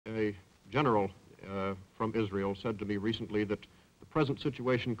general from Israel said to me recently that the present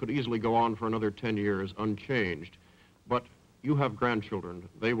situation could easily go on for another 10 years unchanged. But you have grandchildren.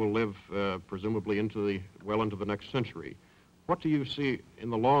 They will live presumably well into the next century. What do you see in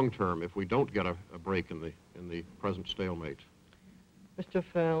the long term if we don't get a break in the present stalemate? Mr.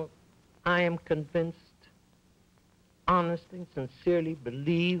 Fell, I am convinced, honestly, sincerely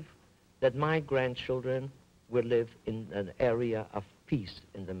believe that my grandchildren will live in an area of peace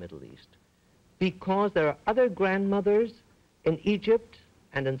in the Middle East. Because there are other grandmothers in Egypt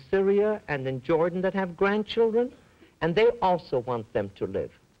and in Syria and in Jordan that have grandchildren, and they also want them to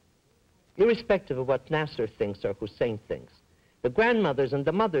live, irrespective of what Nasser thinks or Hussein thinks. The grandmothers and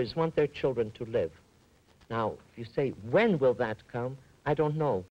the mothers want their children to live. Now, if you say, when will that come? I don't know.